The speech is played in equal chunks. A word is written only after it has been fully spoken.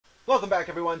Welcome back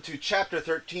everyone to chapter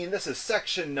 13. This is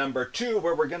section number 2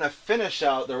 where we're going to finish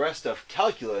out the rest of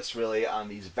calculus really on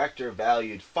these vector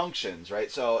valued functions,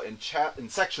 right? So in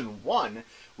section 1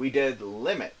 we did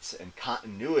limits and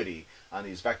continuity on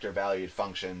these vector valued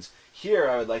functions. Here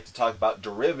I would like to talk about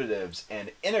derivatives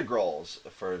and integrals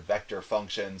for vector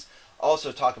functions.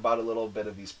 Also talk about a little bit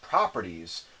of these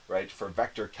properties, right, for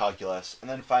vector calculus. And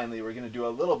then finally we're going to do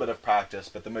a little bit of practice,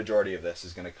 but the majority of this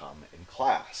is going to come in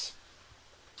class.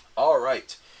 All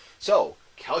right, so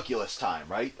calculus time,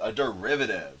 right? A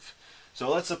derivative. So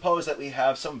let's suppose that we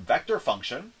have some vector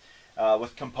function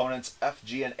with components f,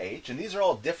 g, and h, and these are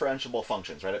all differentiable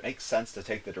functions, right? It makes sense to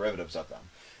take the derivatives of them.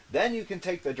 Then you can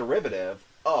take the derivative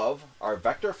of our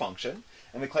vector function,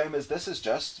 and the claim is this is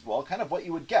just, well, kind of what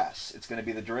you would guess. It's going to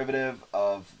be the derivative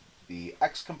of the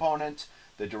x component,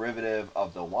 the derivative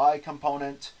of the y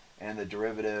component, and the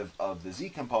derivative of the z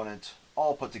component,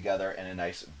 all put together in a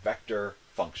nice vector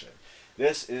function.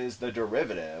 This is the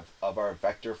derivative of our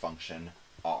vector function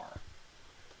r.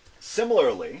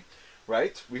 Similarly,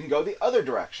 right, we can go the other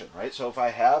direction, right? So if I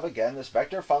have, again, this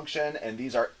vector function, and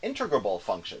these are integrable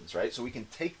functions, right? So we can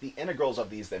take the integrals of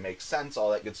these, they make sense,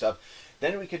 all that good stuff.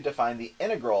 Then we can define the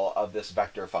integral of this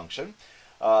vector function.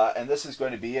 And this is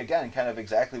going to be, again, kind of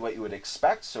exactly what you would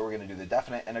expect. So we're going to do the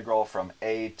definite integral from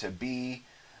a to b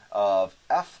of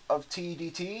f of t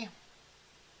dt.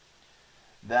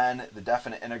 Then the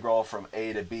definite integral from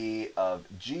a to b of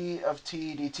g of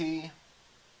t dt.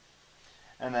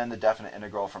 And then the definite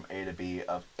integral from a to b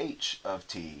of h of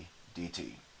t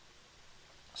dt.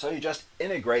 So you just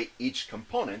integrate each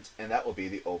component, and that will be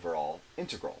the overall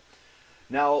integral.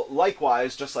 Now,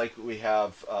 likewise, just like we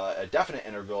have a definite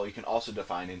integral, you can also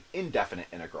define an indefinite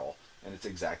integral, and it's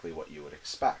exactly what you would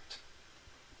expect.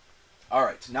 All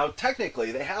right, now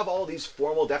technically they have all these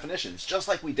formal definitions, just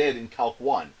like we did in Calc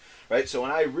 1, right? So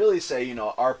when I really say, you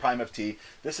know, r prime of t,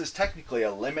 this is technically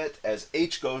a limit as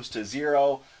h goes to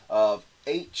 0 of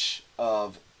h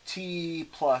of t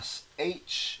plus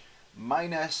h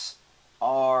minus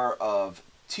r of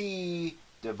t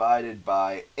divided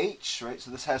by h, right? So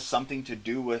this has something to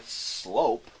do with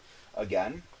slope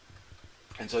again.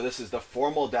 And so this is the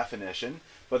formal definition.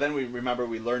 But then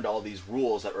we learned all these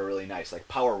rules that were really nice, like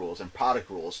power rules and product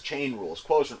rules, chain rules,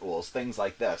 quotient rules, things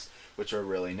like this, which are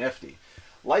really nifty.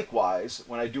 Likewise,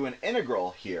 when I do an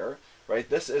integral here, right,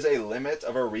 this is a limit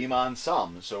of a Riemann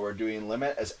sum. So we're doing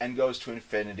limit as n goes to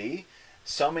infinity,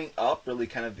 summing up really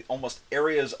kind of almost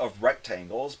areas of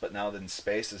rectangles, but now in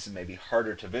space this is maybe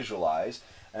harder to visualize.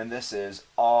 And this is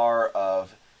r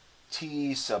of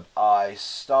t sub I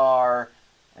star,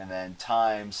 and then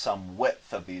times some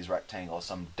width of these rectangles,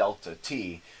 some delta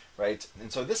t, right?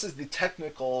 And so this is the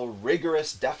technical,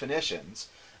 rigorous definitions.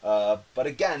 But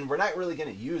again, we're not really going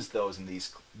to use those in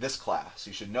this class.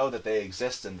 You should know that they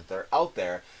exist and that they're out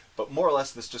there. But more or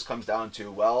less, this just comes down to,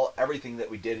 well, everything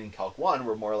that we did in Calc 1,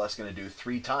 we're more or less going to do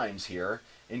 3 times here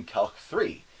in Calc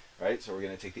 3, right? So we're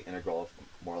going to take the integral of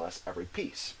more or less every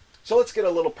piece. So let's get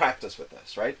a little practice with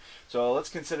this, right? So let's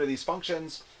consider these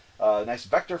functions. Nice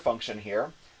vector function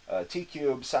here, t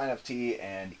cubed, sine of t,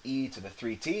 and e to the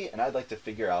 3t, and I'd like to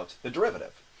figure out the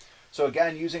derivative. So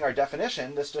again, using our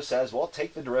definition, this just says, well,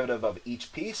 take the derivative of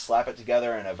each piece, slap it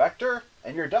together in a vector,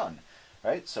 and you're done,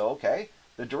 right? So, okay,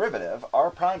 the derivative,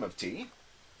 r prime of t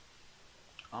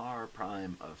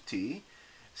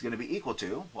is going to be equal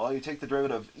to, well, you take the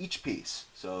derivative of each piece.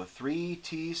 So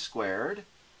 3t squared,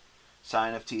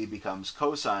 sine of t becomes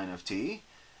cosine of t,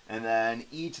 and then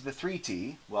e to the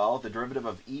 3t, well, the derivative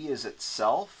of e is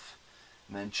itself,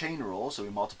 and then chain rule, so we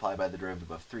multiply by the derivative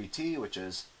of 3t, which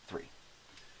is 3.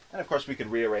 And of course we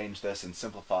could rearrange this and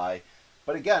simplify,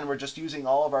 but again, we're just using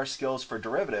all of our skills for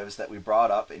derivatives that we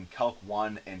brought up in Calc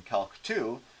 1 and Calc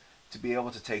 2 to be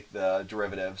able to take the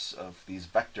derivatives of these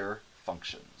vector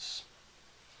functions.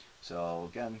 So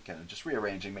again, kind of just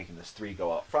rearranging, making this 3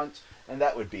 go out front, and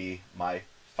that would be my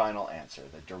final answer,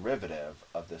 the derivative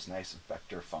of this nice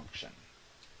vector function.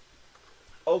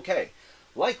 Okay,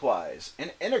 likewise,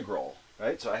 an integral,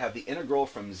 right? So I have the integral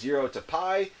from 0 to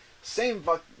pi, same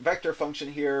vector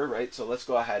function here, right? So let's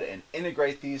go ahead and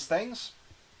integrate these things.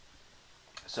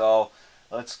 So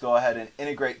let's go ahead and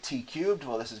integrate t cubed.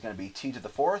 Well, this is going to be t to the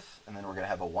 4th, and then we're going to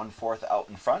have a 1/4 out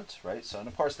in front, right? So, and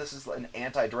of course, this is an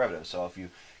antiderivative. So if you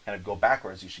kind of go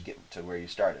backwards, you should get to where you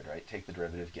started, right? Take the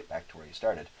derivative, get back to where you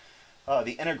started.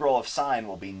 The integral of sine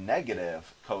will be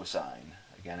negative cosine.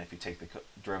 Again, if you take the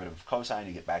derivative of cosine,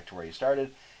 you get back to where you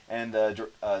started. And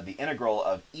the integral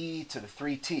of e to the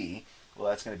 3t, well,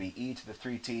 that's going to be e to the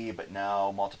 3t, but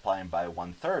now multiplying by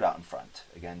 1/3 out in front.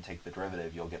 Again, take the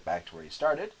derivative, you'll get back to where you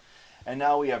started. And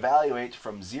now we evaluate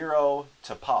from 0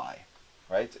 to pi,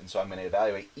 right? And so I'm going to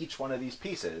evaluate each one of these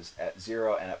pieces at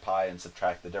 0 and at pi and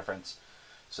subtract the difference.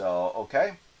 So,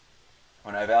 okay,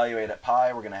 when I evaluate at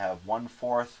pi, we're going to have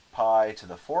 1/4 pi to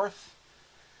the 4th.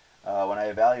 When I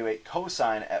evaluate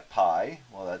cosine at pi,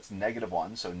 well, that's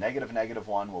 -1, so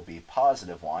 -1 will be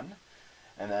 +1.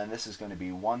 And then this is going to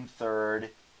be 1/3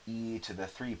 e to the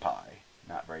 3 pi.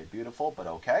 Not very beautiful, but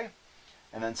okay.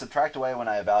 And then subtract away when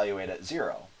I evaluate at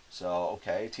 0. So,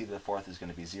 okay, t to the 4th is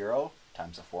going to be 0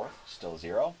 times the 4th, still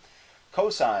 0.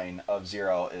 Cosine of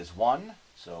 0 is 1.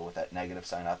 So with that negative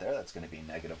sign out there, that's going to be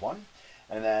 -1.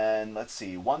 And then, let's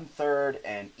see, 1/3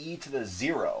 and e to the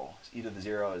 0. E to the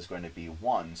 0 is going to be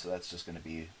 1, so that's just going to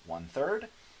be 1/3.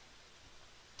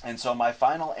 And so my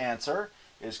final answer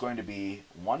is going to be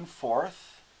 1/4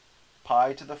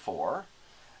 pi to the 4,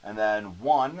 and then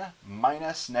 1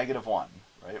 minus -1,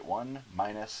 right? 1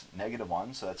 minus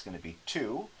 -1, so that's going to be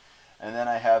 2. And then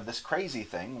I have this crazy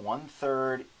thing,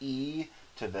 1/3 e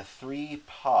to the 3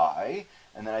 pi,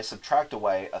 and then I subtract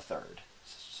away a third.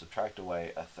 Subtract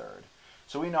away a third.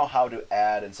 So we know how to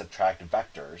add and subtract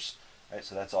vectors, right?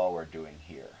 So that's all we're doing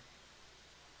here.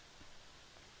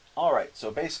 All right,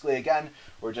 so basically, again,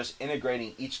 we're just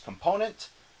integrating each component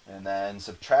and then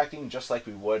subtracting just like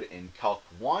we would in Calc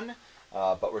 1,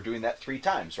 but we're doing that 3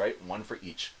 times, right? 1 for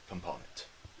each component.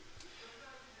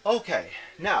 Okay,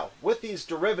 now, with these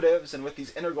derivatives and with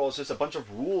these integrals, there's a bunch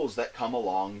of rules that come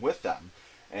along with them.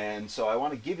 And so I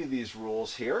want to give you these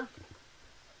rules here.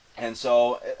 And it's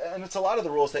a lot of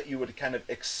the rules that you would kind of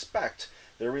expect.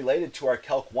 They're related to our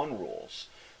Calc 1 rules.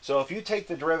 So if you take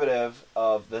the derivative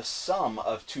of the sum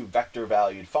of 2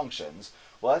 vector-valued functions,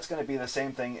 well, that's going to be the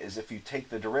same thing as if you take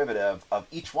the derivative of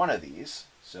each one of these.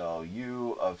 So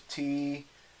u of t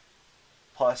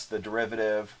plus the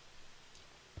derivative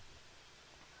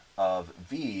of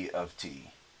v of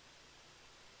t.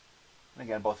 And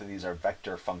again, both of these are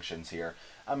vector functions here.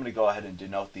 I'm going to go ahead and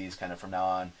denote these kind of from now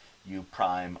on. U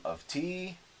prime of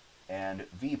t and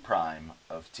v prime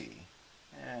of t.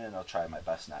 And I'll try my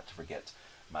best not to forget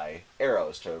my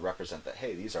arrows to represent that,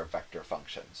 hey, these are vector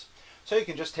functions. So you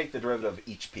can just take the derivative of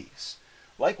each piece.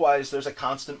 Likewise, there's a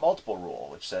constant multiple rule,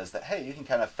 which says that, hey, you can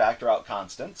kind of factor out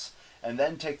constants and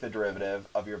then take the derivative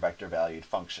of your vector-valued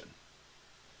function.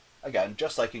 Again,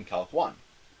 just like in Calc 1.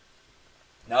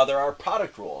 Now there are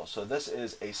product rules. So this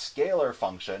is a scalar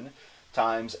function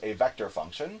times a vector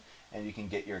function, and you can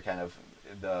get your kind of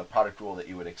the product rule that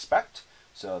you would expect.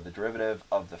 So the derivative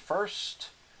of the first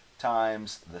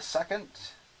times the second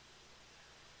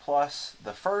plus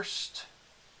the first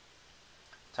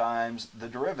times the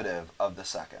derivative of the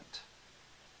second.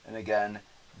 And again,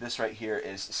 this right here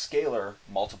is scalar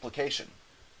multiplication.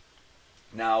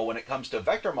 Now, when it comes to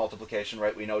vector multiplication,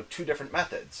 right, we know 2 different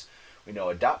methods. We know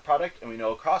a dot product and we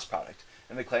know a cross product.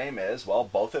 And the claim is, well,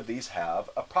 both of these have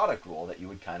a product rule that you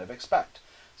would kind of expect.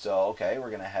 So, okay, we're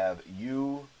going to have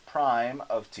u prime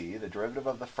of t, the derivative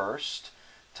of the first,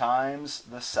 times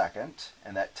the second,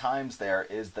 and that times there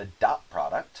is the dot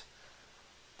product,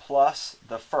 plus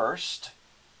the first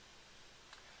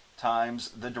times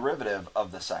the derivative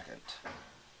of the second.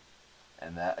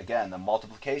 And that, again, the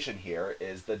multiplication here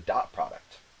is the dot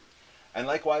product. And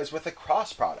likewise with a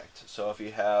cross product. So if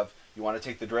you want to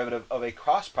take the derivative of a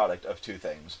cross product of 2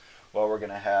 things, well, we're going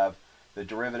to have the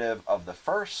derivative of the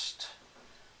first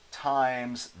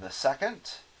times the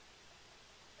second,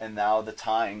 and now the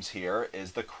times here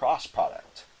is the cross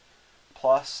product,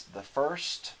 plus the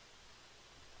first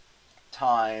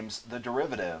times the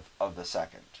derivative of the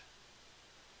second.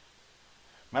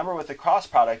 Remember, with the cross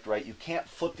product, right, you can't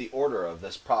flip the order of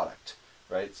this product,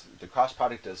 right? The cross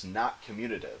product is not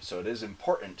commutative, so it is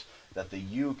important that the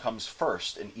u comes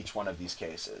first in each one of these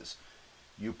cases.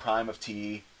 U prime of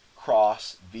t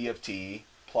cross v of t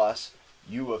plus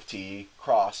u of t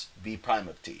cross v prime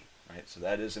of t, right? So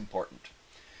that is important.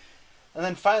 And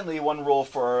then finally, one rule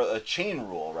for a chain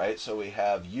rule, right? So we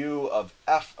have u of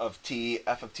f of t.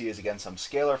 F of t is, again, some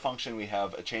scalar function. We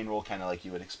have a chain rule kind of like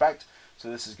you would expect. So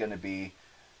this is going to be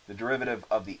the derivative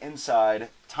of the inside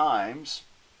times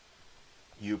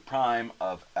u prime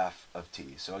of f of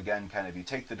t. So again, kind of you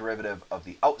take the derivative of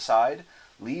the outside,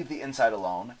 leave the inside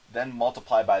alone, then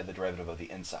multiply by the derivative of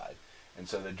the inside. And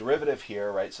so the derivative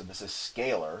here, right, so this is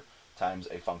scalar times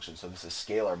a function. So this is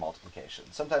scalar multiplication.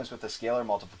 Sometimes with the scalar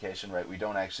multiplication, right, we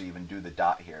don't actually even do the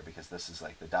dot here because this is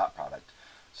like the dot product.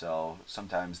 So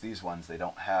sometimes these ones, they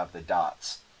don't have the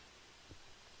dots,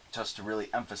 just to really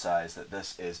emphasize that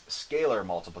this is scalar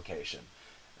multiplication.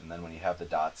 And then when you have the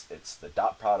dots, it's the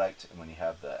dot product, and when you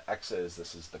have the x's,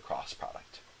 this is the cross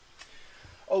product.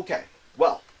 Okay,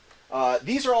 well,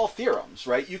 these are all theorems,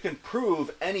 right? You can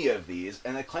prove any of these,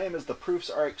 and the claim is the proofs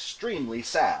are extremely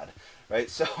sad, right?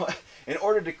 So in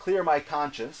order to clear my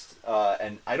conscience,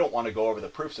 and I don't want to go over the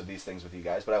proofs of these things with you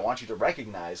guys, but I want you to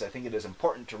recognize, I think it is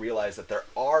important to realize that there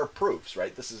are proofs,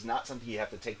 right? This is not something you have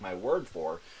to take my word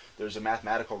for. There's a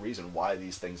mathematical reason why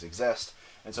these things exist.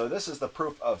 And so this is the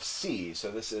proof of C.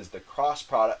 So this is the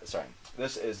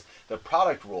this is the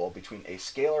product rule between a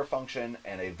scalar function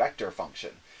and a vector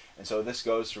function. And so this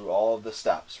goes through all of the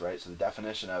steps, right? So the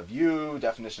definition of U,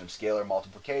 definition of scalar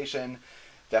multiplication,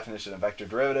 definition of vector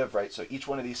derivative, right? So each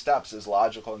one of these steps is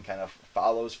logical and kind of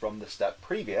follows from the step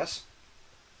previous.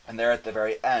 And there at the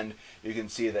very end, you can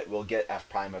see that we'll get f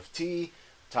prime of t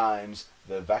times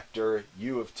the vector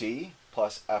u of t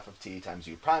plus f of t times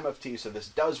u prime of t. So this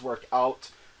does work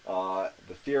out.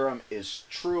 The theorem is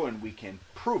true and we can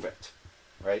prove it,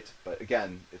 right? But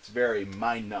again, it's very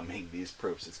mind-numbing, these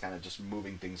proofs. It's kind of just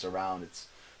moving things around. It's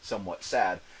somewhat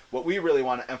sad. What we really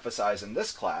want to emphasize in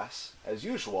this class, as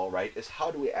usual, right, is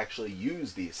how do we actually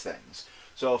use these things.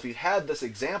 So if you had this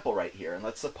example right here, and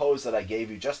let's suppose that I gave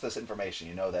you just this information.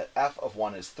 You know that f of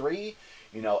 1 is 3.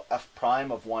 You know f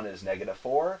prime of 1 is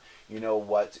 -4. You know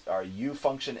what our u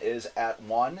function is at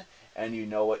 1. And you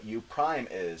know what u prime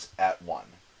is at 1.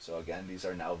 So again, these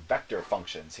are now vector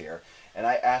functions here. And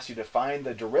I ask you to find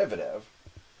the derivative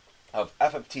of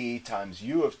f of t times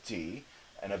u of t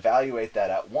and evaluate that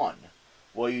at 1.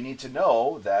 Well, you need to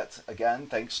know that, again,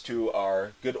 thanks to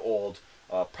our good old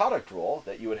product rule,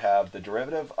 that you would have the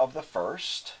derivative of the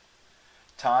first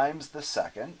times the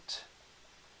second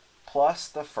plus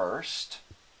the first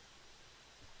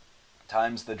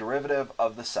times the derivative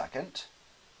of the second.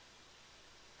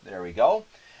 There we go.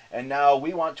 And now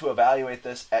we want to evaluate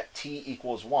this at t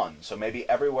equals 1. So maybe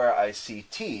everywhere I see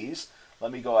t's,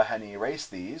 let me go ahead and erase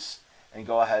these and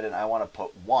go ahead and I want to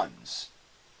put 1's.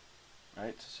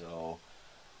 Right? So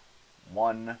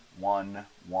 1, 1,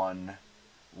 1,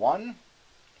 1.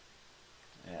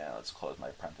 Yeah, let's close my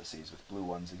parentheses with blue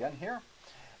ones again here.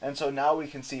 And so now we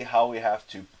can see how we have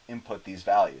to input these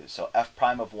values. So f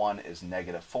prime of 1 is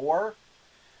 -4.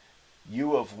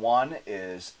 U of 1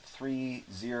 is 3,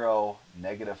 0,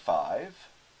 -5.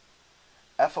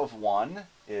 F of 1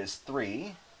 is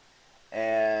 3.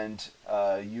 And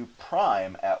u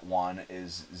prime at 1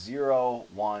 is 0,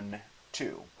 1,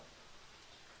 2.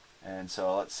 And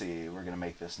so let's see, we're going to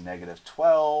make this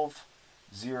 -12,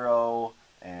 0,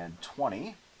 and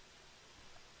 20,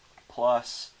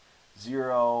 plus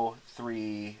 0,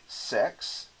 3,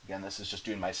 6. Again, this is just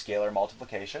doing my scalar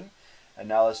multiplication. And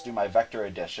now let's do my vector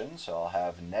addition. So I'll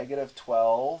have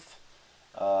 -12,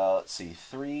 let's see,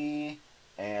 3,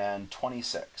 and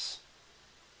 26.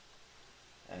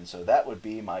 And so that would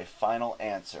be my final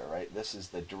answer, right? This is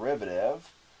the derivative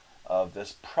of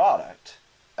this product,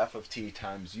 f of t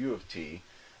times u of t,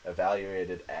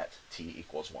 evaluated at t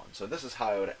equals 1. So this is how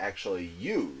I would actually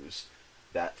use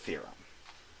that theorem.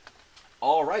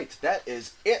 All right, that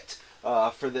is it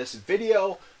for this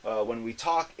video. When we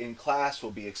talk in class,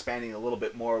 we'll be expanding a little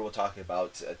bit more. We'll talk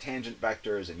about tangent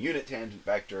vectors and unit tangent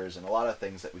vectors and a lot of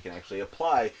things that we can actually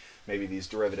apply maybe these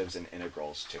derivatives and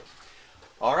integrals to.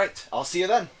 All right, I'll see you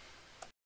then.